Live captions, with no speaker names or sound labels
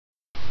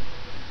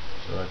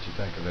what you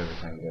think of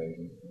everything,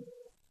 Daisy?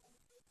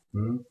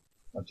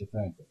 What you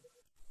think?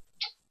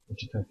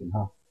 What you thinking,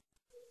 huh?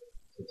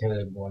 So tell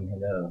everyone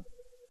hello.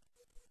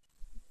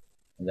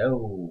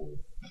 Hello.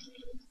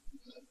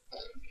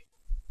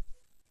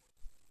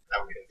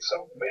 I'm getting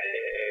so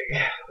big.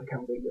 Look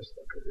how big this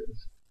fucker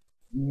is.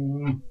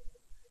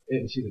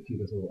 She's the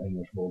cutest little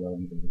English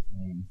bulldog you can just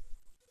name.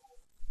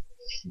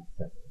 She's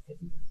such a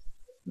hideous,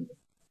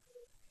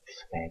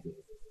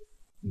 fabulous,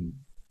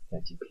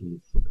 such a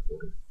PETA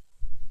supporter.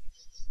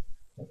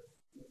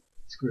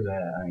 Screw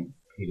that, I ain't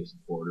PETA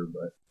supporter,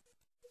 but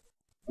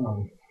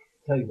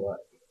tell you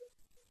what,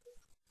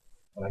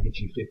 when I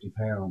get you 50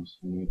 pounds,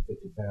 when you weigh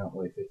 50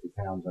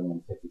 pounds, I'm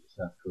going to take you to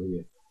South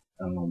Korea,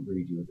 and I'm going to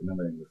breed you with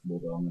another English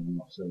bulldog, and then I'm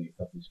going to sell you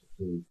puppies for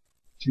food.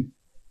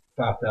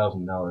 $5,000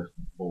 for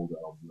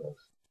bulldog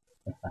gross.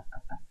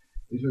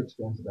 These are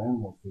expensive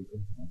animals,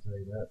 people, I'll tell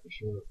you that for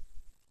sure.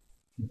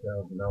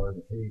 $2,000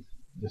 a piece,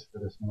 just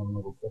for this one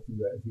little puppy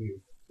right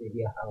here.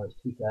 Yeah, I was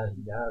 $2,000.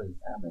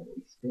 I'm an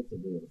expensive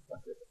little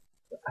fucker.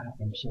 But I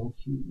am so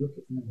cute. Look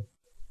at me.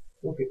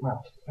 Look at my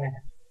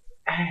fat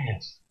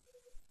ass.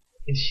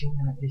 Is she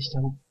not just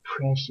so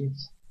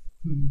precious?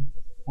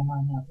 Am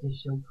I not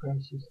just so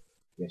precious?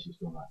 Yes, she's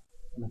still not.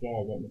 Oh my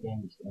God, let me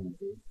down just a minute,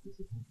 dude. This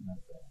is something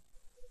like that.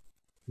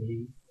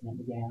 Please, let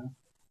me down.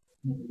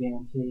 Let me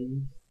down,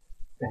 please.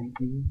 Thank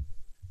you.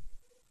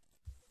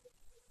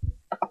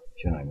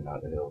 She don't even know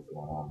what the hell's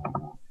going on right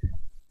now.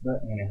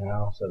 But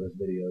anyhow, so this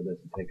video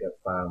doesn't take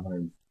up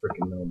 500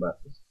 freaking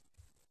millibuses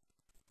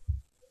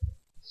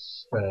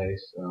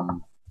space.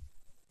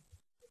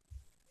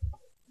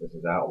 This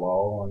is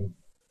Outlaw and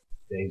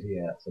Daisy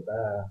at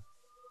Sabah.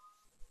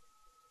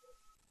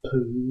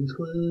 Pooh's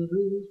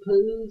Clues,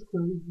 Pooh's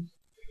Clues.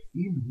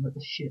 You know what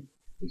the shit.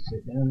 We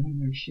sit down in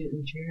our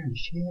shitting chair and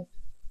shit.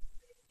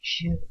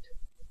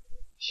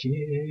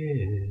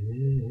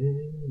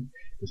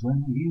 Cause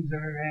when we use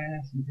our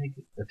ass and take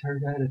a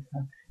turd at a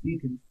time, you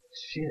can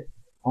shit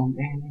on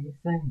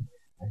anything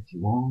that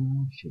you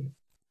wanna shit.